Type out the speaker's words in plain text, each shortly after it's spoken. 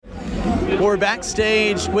We're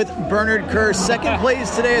backstage with Bernard Kerr, second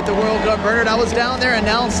place today at the World Cup. Bernard, I was down there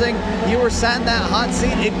announcing you were sat in that hot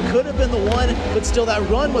seat. It could have been the one, but still that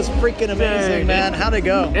run was freaking amazing, man. How'd it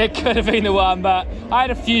go? It could have been the one, but I had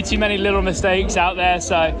a few too many little mistakes out there,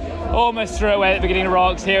 so almost threw it away at the beginning of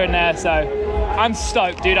rocks here and there, so I'm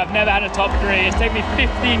stoked, dude. I've never had a top 3. It's taken me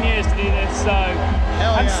 15 years to do this, so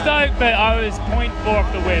I'm stoked, but I was 0.4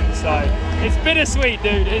 off the win, so it's bittersweet,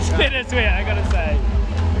 dude. It's bittersweet, I gotta say.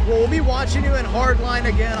 Well, we'll be watching you in Hardline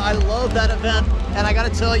again. I love that event, and I gotta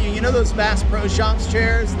tell you, you know those Bass Pro Shops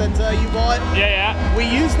chairs that you bought? Yeah. We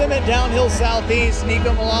used them at Downhill Southeast,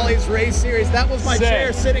 Nico Mullally's race series. That was my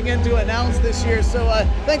chair sitting in to announce this year, so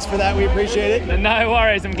thanks for that. We appreciate it. No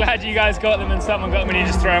worries. I'm glad you guys got them and someone got them and you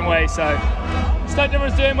just throw them away, so stoked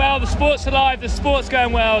everyone's doing well. The sport's alive, the sport's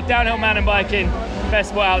going well. Downhill mountain biking, best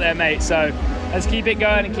sport out there, mate. So let's keep it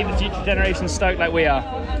going and keep the future generations stoked like we are.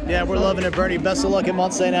 Yeah, we're loving it, Bernie. Best of luck at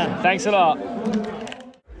Mont Saint Anne. Thanks a lot.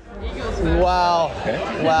 Wow.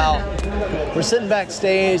 We're sitting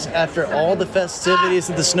backstage after all the festivities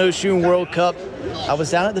of the Snowshoe World Cup. I was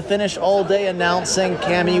down at the finish all day announcing.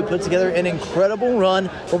 Camille, you put together an incredible run.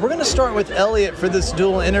 But we're going to start with Eliot for this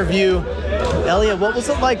dual interview. Eliot, what was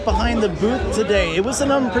it like behind the booth today? It was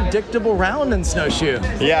an unpredictable round in Snowshoe.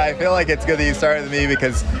 Yeah, I feel like it's good that you started with me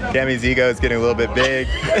because Cammie's ego is getting a little bit big.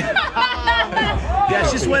 Yeah,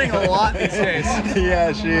 she's winning a lot these days.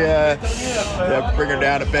 Yeah, bring her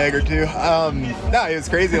down a peg or two. No, it was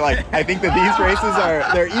crazy. Like, I think that these races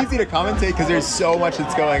they're easy to commentate because there's so much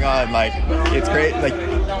that's going on. Like, it's great. Like,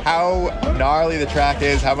 how gnarly the track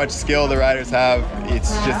is, how much skill the riders have.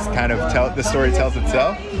 It's just kind of the story tells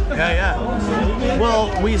itself. Yeah.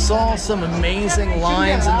 Well, we saw some amazing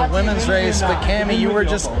lines in the women's race, but Camille, you were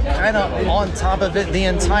just kind of on top of it the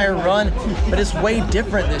entire run, but it's way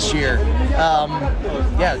different this year.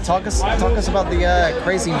 Talk us about the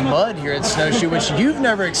crazy mud here at Snowshoe, which you've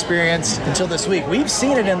never experienced until this week. We've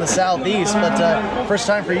seen it in the southeast, but first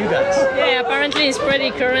time for you guys. Yeah, apparently it's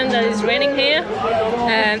pretty current that it's raining here,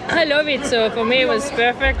 and I love it. So for me, it was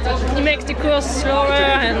perfect. It makes the course slower,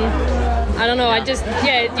 and I don't know.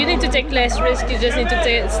 You need to take less risk. You just need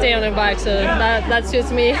to stay on the bike. So that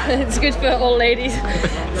suits me. It's good for all ladies.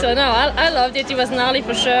 So no, I loved it. It was gnarly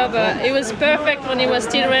for sure, but it was perfect when it was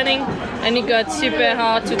still raining, and it got super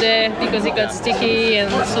hard today because it got sticky and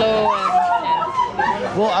slow.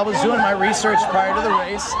 Well, I was doing my research prior to the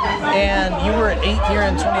race, and you were at 8th here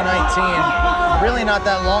in 2019. Really not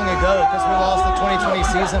that long ago because we lost the 2020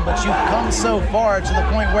 season, but you've come so far to the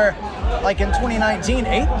point where, like in 2019,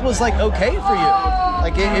 8th was like okay for you.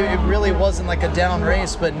 Like it really wasn't like a down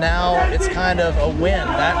race, but now it's kind of a win.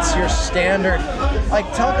 That's your standard. Like,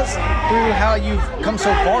 talk us through how you've come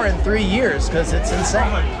so far in 3 years, because it's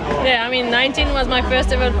insane. Yeah, I mean, 19 was my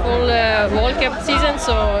first ever full World Cup season,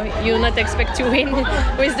 so you not expect to win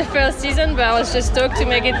with the first season, but I was just stoked to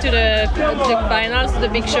make it to the finals, to the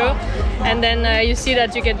big show. And then you see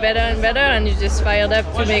that you get better and better, and you just fired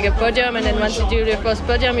up to make a podium. And then once you do the first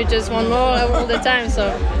podium, you just want more all the time.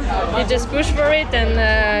 So you just push for it. And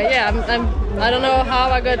I don't know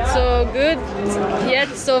how I got so good yet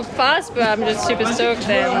so fast, but I'm just super stoked,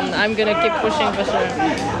 and I'm gonna keep pushing for sure.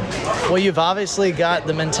 Well, you've obviously got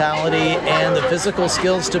the mentality and the physical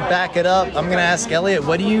skills to back it up. I'm going to ask Eliot,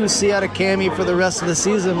 what do you see out of Camille for the rest of the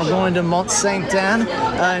season? We're going to Mont Saint Anne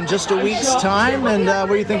in just a week's time, and what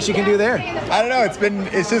do you think she can do there? I don't know.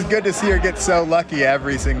 It's just good to see her get so lucky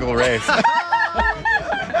every single race. So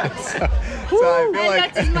I feel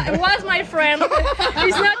like it was my friend.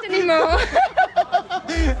 He's not anymore.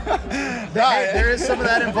 There is some of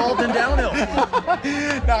that involved in downhill.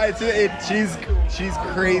 No, she's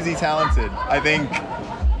crazy talented. I think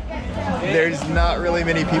there's not really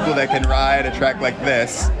many people that can ride a track like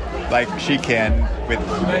this, like she can,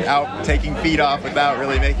 without taking feet off, without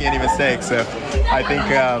really making any mistakes. So I think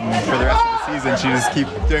for the rest of the season, she just keep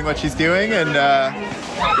doing what she's doing, and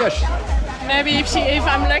maybe if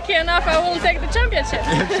I'm lucky enough, I will take the championship.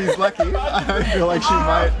 If she's lucky, I feel like she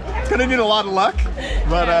might. It's gonna need a lot of luck,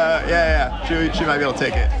 but she might be able to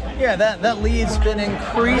take it. Yeah, that lead's been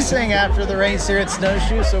increasing after the race here at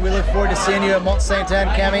Snowshoe, so we look forward to seeing you at Mont Saint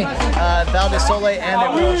Anne, Camille, Val di Sole, and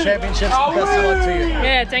at World Championships. Best of luck to you.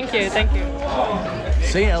 Yeah, thank you.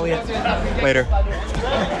 See you, Eliot. Later.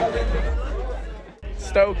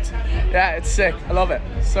 Stoked. Yeah, it's sick. I love it.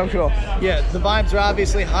 So cool. Yeah, the vibes are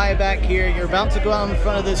obviously high back here. You're about to go out in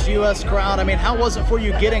front of this U.S. crowd. I mean, how was it for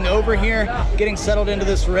you getting over here, getting settled into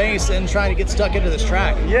this race, and trying to get stuck into this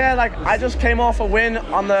track? Yeah, like I just came off a win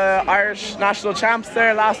on the Irish National Champs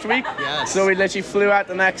there last week. Yes. So we literally flew out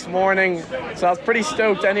the next morning. So I was pretty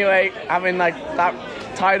stoked anyway, having like that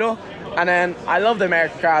title. And then I love the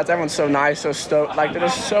American crowds. Everyone's so nice, so stoked. Like, they're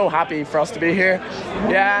just so happy for us to be here.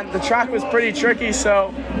 Yeah, and the track was pretty tricky,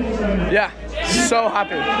 so yeah, so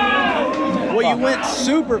happy. Well, you went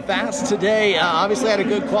super fast today. Obviously had a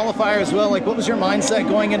good qualifier as well. Like, what was your mindset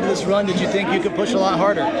going into this run? Did you think you could push a lot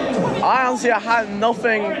harder? I had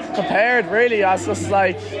nothing prepared, really. I was just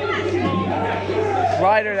like,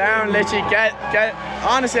 ride her down, literally get.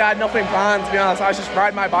 Honestly, I had nothing planned, to be honest. I was just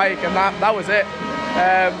riding my bike, and that was it.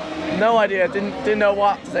 No idea, didn't know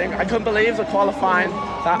what to think. I couldn't believe the qualifying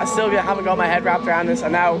that I still haven't got my head wrapped around this,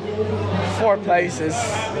 and now 4th place is.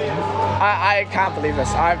 I can't believe this.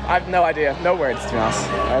 I've no idea, no words, to be honest.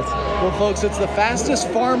 Well, folks, it's the fastest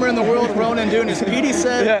farmer in the world, Ronan Dunne. As Petey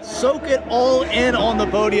said, Yeah. Soak it all in on the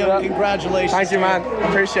podium. Yeah. Congratulations. Thank you, man.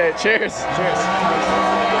 Appreciate it. Cheers. Cheers.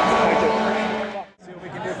 Thank you. See what we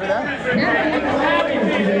can do for them.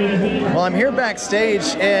 Well, I'm here backstage,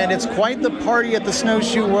 and it's quite the party at the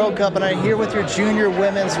Snowshoe World Cup, and I'm here with your junior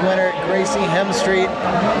women's winner, Gracey Hemstreet.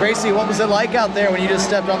 Gracey, what was it like out there when you just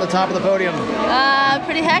stepped on the top of the podium?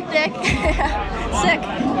 Pretty hectic. Sick.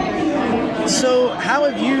 So, how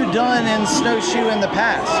have you done in snowshoe in the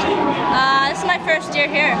past? This is my first year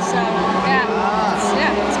here, so yeah,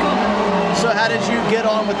 it's cool. So, how did you get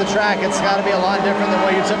on with the track? It's got to be a lot different than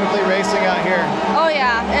what you're typically racing out here. Oh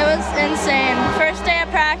yeah, it was insane. First day of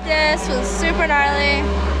practice was super gnarly.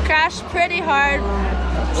 Crashed pretty hard.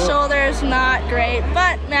 Shoulders not great,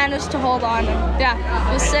 but managed to hold on. And, yeah,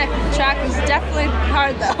 it was sick. The track was definitely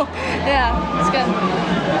hard though. Yeah, it's good.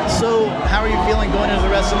 So, how are you feeling going into the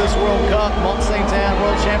rest of this World Cup, Mont Saint Anne,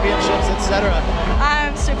 World Championships, etc.?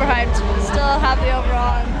 I'm super hyped. Still happy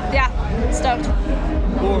overall. And, yeah, stoked.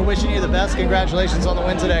 Well, we're wishing you the best. Congratulations on the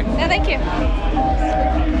win today. Yeah, thank you.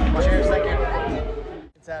 Cheers, thank you.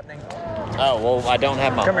 What's happening? Oh, well, I don't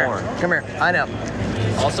have my horn. Come here. I know.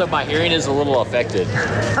 Also, my hearing is a little affected.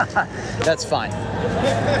 That's fine.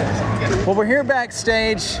 Well, we're here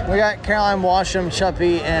backstage. We got Caroline Washam,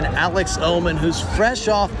 Chuppy, and Alex Ohlman, who's fresh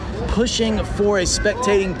off pushing for a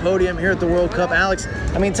spectating podium here at the World Cup. Alex,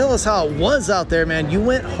 I mean, tell us how it was out there, man. You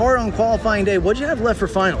went hard on qualifying day. What'd you have left for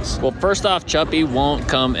finals? Well, first off, Chuppy won't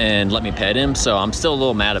come and let me pet him, so I'm still a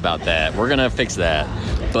little mad about that. We're going to fix that.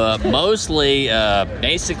 But mostly,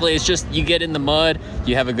 basically, it's just you get in the mud,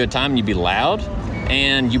 you have a good time, you be loud,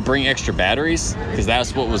 and you bring extra batteries, because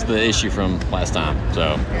that's what was the issue from last time.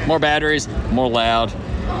 So more batteries, more loud,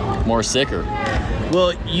 more sicker.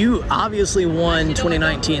 Well, you obviously won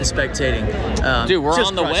 2019 spectating. Dude, we're just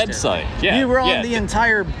on the crushed website. it. Yeah, you were on yeah. the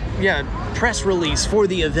entire press release for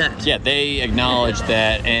the event. Yeah, they acknowledged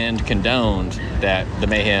that and condoned that the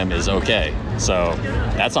mayhem is okay. So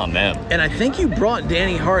that's on them. And I think you brought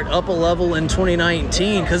Danny Hart up a level in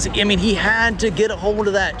 2019 because, I mean, he had to get a hold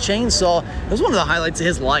of that chainsaw. It was one of the highlights of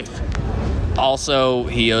his life. Also,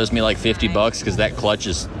 he owes me like $50 because that clutch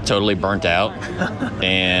is totally burnt out.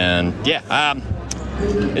 And yeah,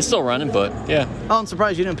 it's still running, but yeah. Oh, I'm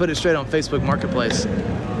surprised you didn't put it straight on Facebook Marketplace.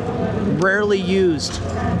 Rarely used.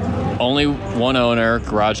 Only one owner,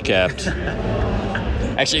 garage kept.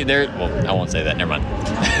 Actually, well, I won't say that. Never mind.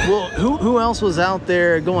 Well, who else was out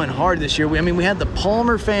there going hard this year? I mean, we had the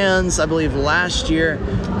Palmer fans, I believe, last year,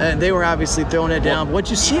 and they were obviously throwing it down. What'd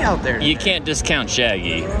you see out there? You can't discount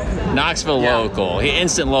Shaggy. Knoxville local. He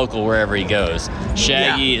instant local wherever he goes.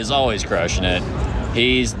 Shaggy is always crushing it.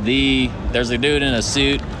 There's a dude in a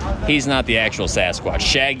suit. He's not the actual Sasquatch.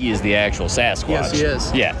 Shaggy is the actual Sasquatch. Yes, he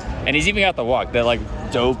is. Yeah. And he's even got the walk, that like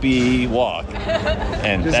dopey walk.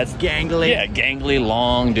 And just that's gangly. Yeah, gangly,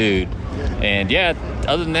 long dude. And yeah,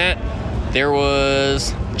 other than that, there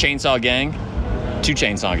was Chainsaw Gang. 2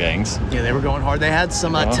 chainsaw gangs. Yeah, they were going hard. They had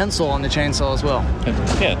some tinsel on the chainsaw as well.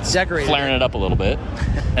 Yeah, it's decorated, flaring it up a little bit.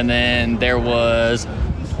 And then there was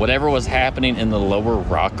whatever was happening in the lower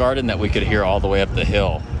rock garden that we could hear all the way up the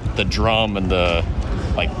hill. The drum and the,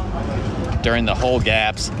 like, during the whole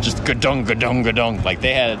gaps, just gadung, gadung, gadung. Like,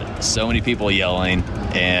 they had so many people yelling,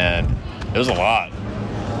 and it was a lot.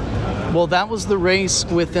 Well, that was the race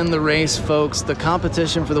within the race, folks. The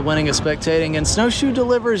competition for the winning of spectating. And Snowshoe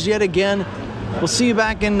delivers yet again. We'll see you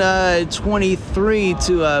back in 23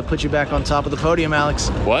 to put you back on top of the podium, Alex.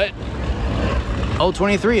 What? Oh,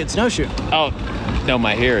 23, it's Snowshoe. Oh, no,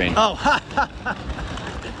 my hearing. Oh,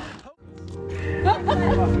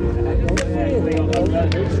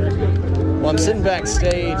 Well, I'm sitting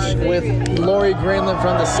backstage with Laurie Greenland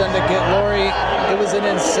from the Syndicate. Laurie, it was an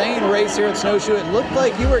insane race here at Snowshoe. It looked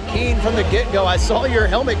like you were keen from the get-go. I saw your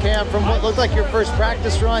helmet cam from what looked like your first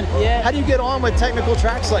practice run. Yeah. How do you get on with technical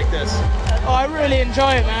tracks like this? Oh, I really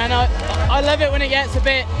enjoy it, man. I love it when it gets a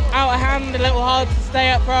bit out of hand, a little hard to stay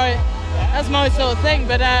upright. That's my sort of thing,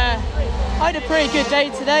 but I had a pretty good day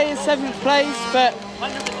today in 7th place, but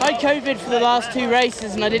I had COVID for the last 2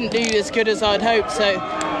 races and I didn't do as good as I'd hoped, so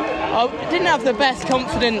I didn't have the best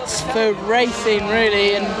confidence for racing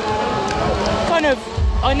really, and kind of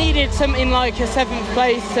I needed something like a 7th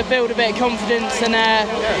place to build a bit of confidence and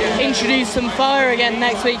introduce some fire again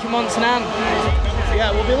next week in Montana. Yeah,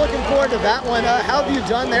 we'll be looking forward to that one. How have you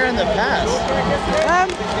done there in the past?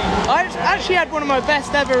 I actually had one of my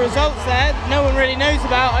best ever results there. No one really knows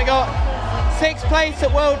about. I got 6th place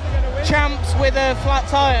at World Champs with a flat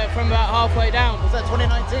tyre from about halfway down. Was that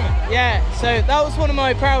 2019? Yeah, so that was one of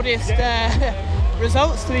my proudest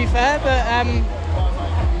results, to be fair, but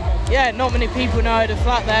yeah, not many people know I had a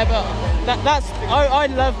flat there, but I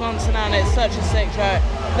love Montana. It's such a sick track.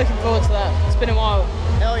 Looking forward to that. It's been a while.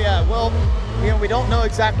 Hell yeah. Well, we don't know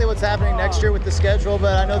exactly what's happening next year with the schedule,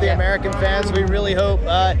 but I know the American fans, we really hope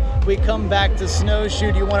we come back to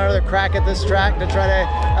Snowshoe. Do you want another crack at this track to try to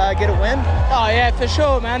get a win? Oh yeah, for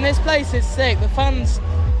sure, man. This place is sick. The fans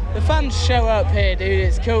show up here, dude.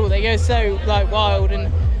 It's cool. They go so wild,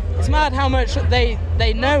 and it's mad how much they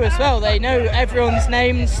know as well. They know everyone's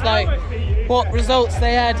names, like what results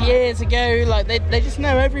they had years ago. Like they just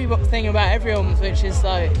know everything about everyone, which is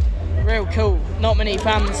real cool. Not many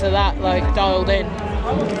fans are that dialed in.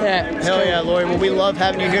 Yeah. Hell cool. Yeah, Laurie. Well, we love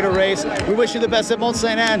having you here to race. We wish you the best at Mont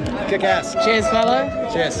Saint Anne. Kick ass. Cheers, fella.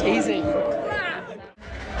 Cheers. Easy.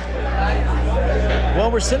 Well,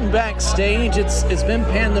 we're sitting backstage. It's been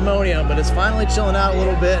pandemonium, but it's finally chilling out a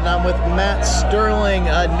little bit, and I'm with Matt Sterling,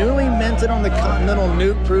 newly minted on the Continental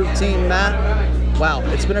Nuke Proof team. Matt, wow,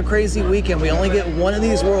 it's been a crazy weekend. We only get one of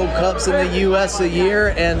these World Cups in the U.S. a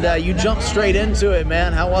year, and you jumped straight into it,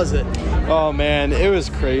 man. How was it? Oh, man, it was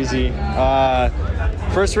crazy.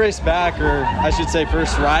 First race back, or I should say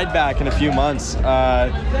first ride back in a few months.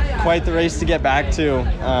 Quite the race to get back to.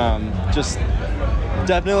 Just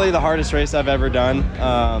definitely the hardest race I've ever done.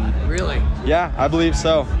 Really? Yeah, I believe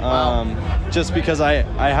so. Wow. Just because I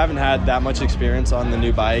haven't had that much experience on the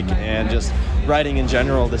new bike and just riding in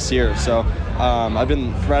general this year. So I've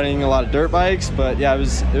been riding a lot of dirt bikes, but yeah, it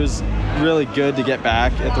was really good to get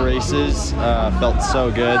back at the races. Felt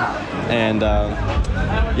so good, and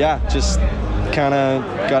yeah, just kind of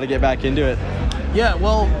got to get back into it. Yeah,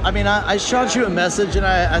 well, I mean, I shot you a message and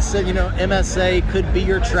I said, MSA could be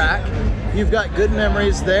your track. You've got good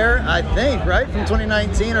memories there, I think, right, from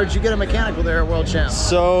 2019, or did you get a mechanical there at World Champs?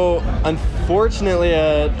 So, unfortunately,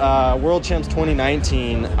 at World Champs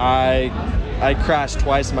 2019, I crashed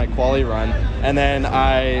twice in my quali run, and then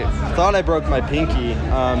I thought I broke my pinky,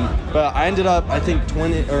 but I ended up, I think,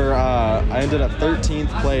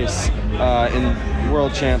 13th place in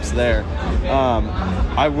World Champs there.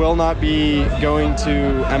 I will not be going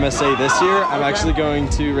to MSA this year. I'm actually going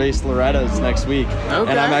to race Loretta's next week,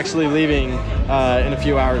 and I'm actually leaving in a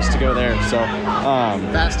few hours to go there. So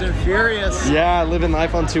Fast and Furious. Yeah, living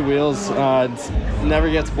life on two wheels. It never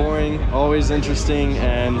gets boring, always interesting,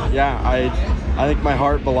 and yeah, I think my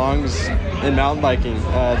heart belongs in mountain biking.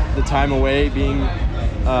 The time away, being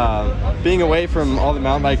away from all the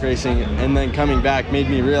mountain bike racing and then coming back made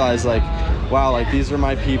me realize wow, these are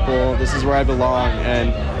my people, this is where I belong,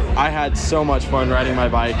 and I had so much fun riding my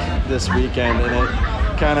bike this weekend, and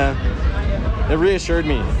it reassured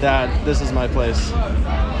me that this is my place.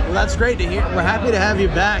 Well, that's great to hear. We're happy to have you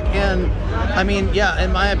back, and I mean, yeah,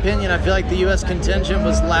 in my opinion, I feel like the U.S. contingent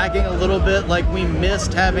was lagging a little bit. We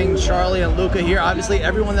missed having Charlie and Luca here. Obviously,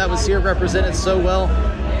 everyone that was here represented so well,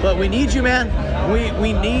 but we need you, man.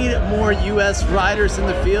 We need more U.S. riders in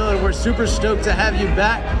the field, and we're super stoked to have you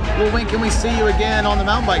back. Well, when can we see you again on the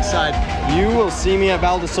mountain bike side? You will see me at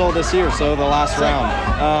Val di Sole this year, so the last round.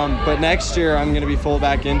 But next year, I'm going to be full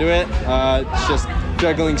back into it. It's just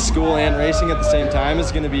juggling school and racing at the same time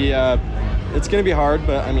is going to be it's going to be hard,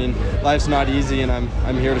 but I mean, life's not easy, and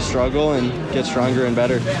I'm here to struggle and get stronger and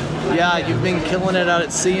better. Yeah, you've been killing it out at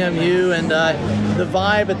CMU, and the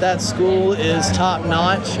vibe at that school is top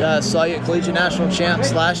notch. Saw you at Collegiate National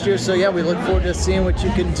Champs last year, so yeah, we look forward to seeing what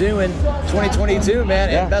you can do in 2022, man.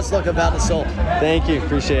 Yeah. And best luck at Val di Sole. Thank you,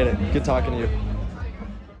 appreciate it. Good talking to you.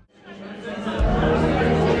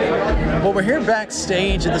 Well, we're here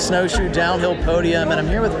backstage at the Snowshoe Downhill Podium, and I'm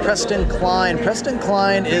here with Preston Cline. Preston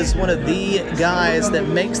Cline is one of the guys that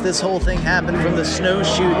makes this whole thing happen from the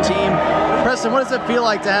Snowshoe team. Preston, what does it feel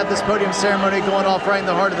like to have this podium ceremony going off right in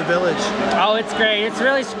the heart of the village? Oh, it's great. It's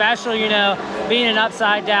really special, being an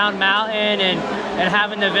upside-down mountain and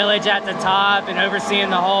having the village at the top and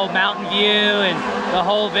overseeing the whole mountain view and the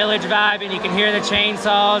whole village vibe, and you can hear the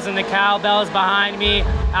chainsaws and the cowbells behind me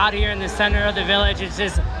out here in the center of the village. It's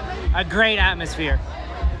just a great atmosphere.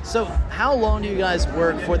 So how long do you guys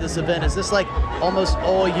work for this event? Is this like almost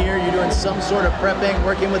all year? You're doing some sort of prepping,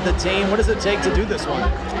 working with the team? What does it take to do this one?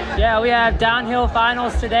 Yeah, we have downhill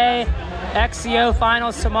finals today, XCO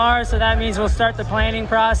finals tomorrow, so that means we'll start the planning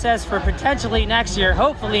process for potentially next year,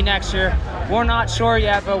 hopefully next year. We're not sure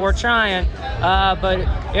yet, but we're trying. But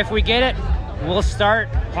if we get it, we'll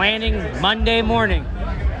start planning Monday morning.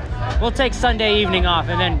 We'll take Sunday evening off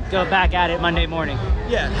and then go back at it Monday morning.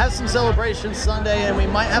 Yeah, have some celebrations Sunday, and we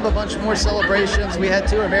might have a bunch more celebrations. We had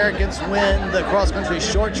 2 Americans win the cross-country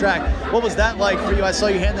short track. What was that like for you? I saw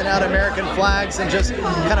you handing out American flags and just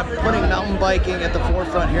kind of putting mountain biking at the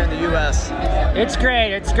forefront here in the U.S. It's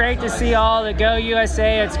great. It's great to see all the Go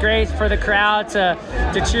USA. It's great for the crowd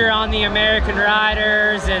to cheer on the American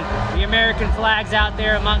riders and the American flags out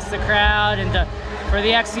there amongst the crowd, and for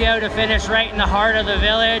the XCO to finish right in the heart of the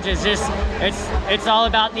village is just, it's all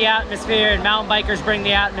about the atmosphere, and mountain bikers bring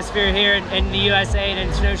the atmosphere here in the USA and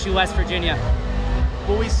in Snowshoe, West Virginia.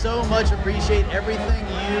 Well, we so much appreciate everything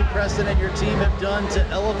you, Preston, and your team have done to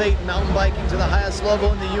elevate mountain biking to the highest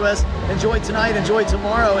level in the U.S. Enjoy tonight, enjoy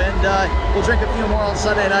tomorrow, and we'll drink a few more on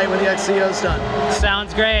Sunday night when the XCO's done.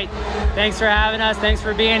 Sounds great. Thanks for having us. Thanks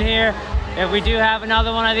for being here. If we do have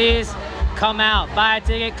another one of these, come out, buy a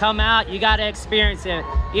ticket, come out. You got to experience it.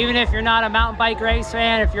 Even if you're not a mountain bike race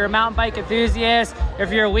fan, if you're a mountain bike enthusiast,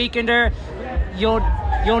 if you're a weekender,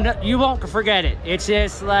 you won't forget it. It's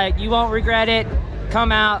just like, you won't regret it.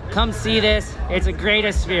 Come out, come see this. It's a great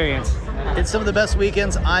experience. It's some of the best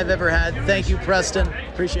weekends I've ever had. Thank you, Preston.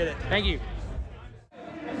 Appreciate it. Thank you.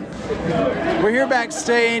 We're here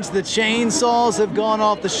backstage. The chainsaws have gone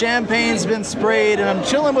off. The champagne's been sprayed, and I'm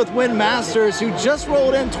chilling with Wyn Masters, who just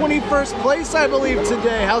rolled in 21st place, I believe,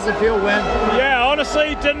 today. How's it feel, Wyn? Yeah,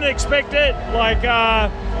 honestly, didn't expect it. Like,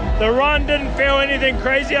 the run didn't feel anything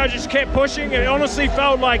crazy. I just kept pushing. It honestly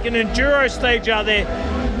felt like an enduro stage out there.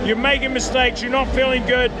 You're making mistakes, you're not feeling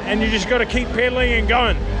good, and you just got to keep pedaling and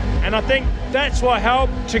going. And I think that's what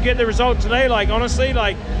helped to get the result today. Like, honestly,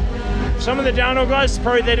 like, some of the downhill guys,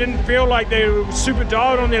 probably they didn't feel like they were super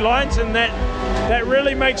dialed on their lines, and that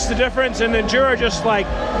really makes the difference. And enduro, just like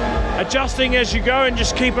adjusting as you go and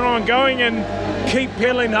just keeping on going and keep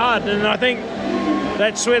pedaling hard. And I think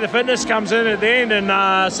that's where the fitness comes in at the end,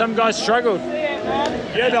 and some guys struggled.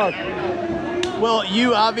 Yeah, dog. Well,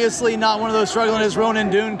 you obviously not one of those struggling as Ronan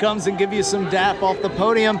Dunne comes and give you some dap off the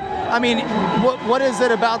podium. I mean, what is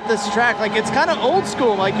it about this track? Like, it's kind of old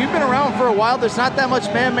school. Like, you've been around for a while. There's not that much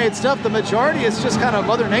man-made stuff. The majority is just kind of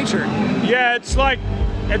Mother Nature. Yeah, it's like,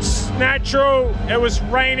 it's natural. It was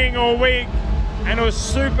raining all week, and it was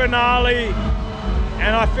super gnarly.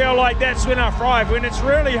 And I feel like that's when I thrive. When it's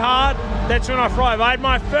really hard, that's when I thrive. I had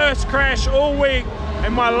my first crash all week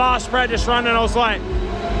in my last practice run, and I was like,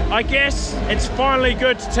 I guess it's finally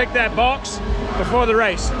good to tick that box before the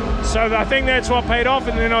race. So I think that's what paid off,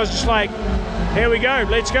 and then I was just like, here we go,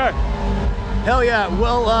 let's go. Hell yeah.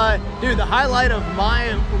 Well, dude, the highlight of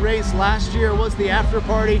my race last year was the after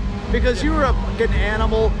party, because you were a fucking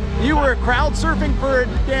animal. You were crowd surfing for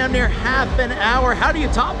damn near half an hour. How do you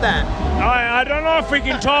top that? I don't know if we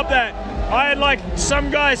can top that. I had like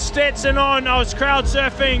some guys Stetson on, I was crowd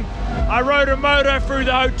surfing. I rode a moto through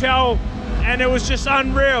the hotel, and it was just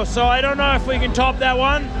unreal. So I don't know if we can top that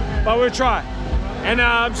one, but we'll try. And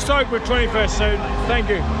I'm stoked with 21st, so thank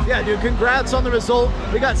you. Yeah, dude, congrats on the result.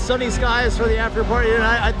 We got sunny skies for the after party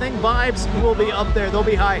tonight. I think vibes will be up there. They'll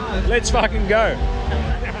be high. Let's fucking go.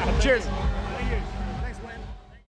 Cheers.